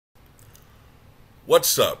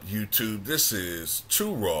What's up, YouTube? This is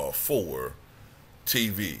Too Raw for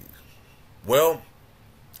TV. Well,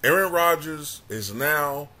 Aaron Rodgers is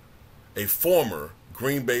now a former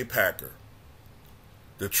Green Bay Packer.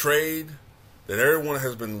 The trade that everyone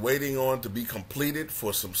has been waiting on to be completed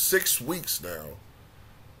for some 6 weeks now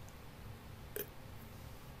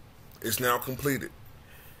is now completed.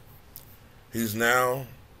 He's now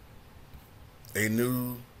a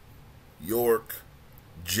New York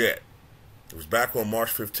Jet. It was back on March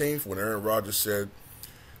 15th when Aaron Rodgers said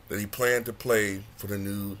that he planned to play for the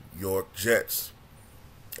New York Jets.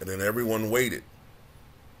 And then everyone waited.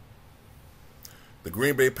 The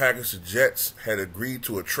Green Bay Packers and Jets had agreed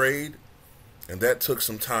to a trade, and that took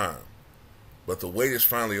some time. But the wait is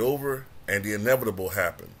finally over, and the inevitable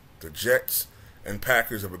happened. The Jets and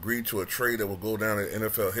Packers have agreed to a trade that will go down in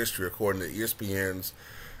NFL history, according to ESPN's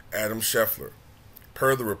Adam Scheffler.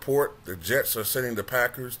 Per the report, the Jets are sending the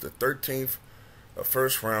Packers the 13th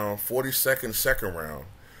first round, 42nd second round,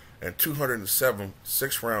 and 207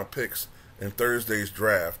 sixth-round picks in Thursday's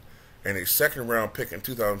draft, and a second-round pick in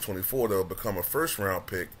 2024 that will become a first-round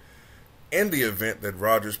pick in the event that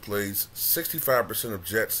Rodgers plays 65% of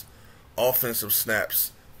Jets' offensive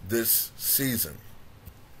snaps this season.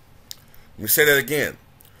 Let me say that again.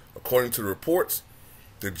 According to the reports,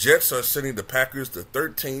 the Jets are sending the Packers the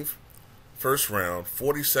 13th first round,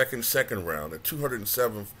 42nd second round, and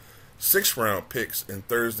 207th sixth-round picks in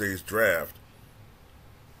Thursday's draft,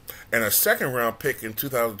 and a second-round pick in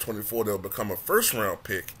 2024 that will become a first-round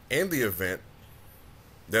pick in the event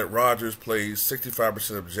that Rodgers plays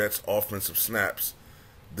 65% of Jets' offensive snaps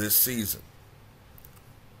this season.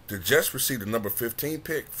 The Jets received the number 15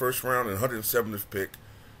 pick, first round, and 170th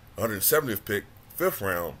pick, fifth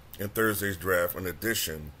round in Thursday's draft, in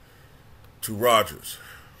addition to Rodgers.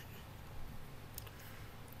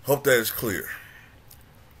 Hope that is clear.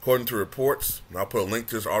 According to reports, and I'll put a link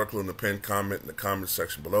to this article in the pinned comment in the comment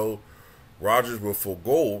section below, Rodgers will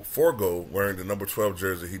forego wearing the number 12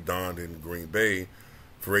 jersey he donned in Green Bay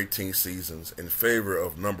for 18 seasons in favor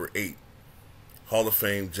of number 8. Hall of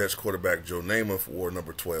Fame Jets quarterback Joe Namath wore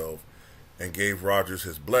number 12 and gave Rodgers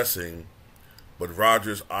his blessing, but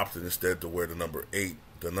Rodgers opted instead to wear the number 8,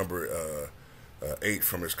 eight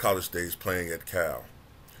from his college days playing at Cal.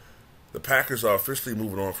 The Packers are officially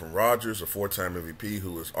moving on from Rodgers, a four-time MVP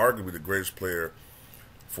who is arguably the greatest player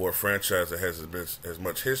for a franchise that has as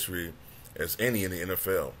much history as any in the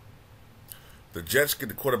NFL. The Jets get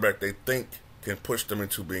the quarterback they think can push them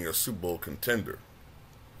into being a Super Bowl contender.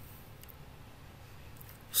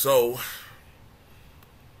 So,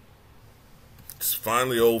 it's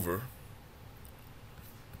finally over.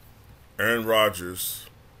 Aaron Rodgers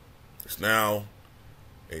is now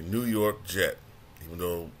a New York Jet. Even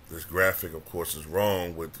though this graphic, of course, is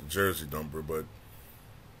wrong with the jersey number. But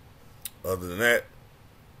other than that,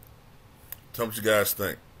 tell me what you guys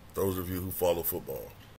think, those of you who follow football.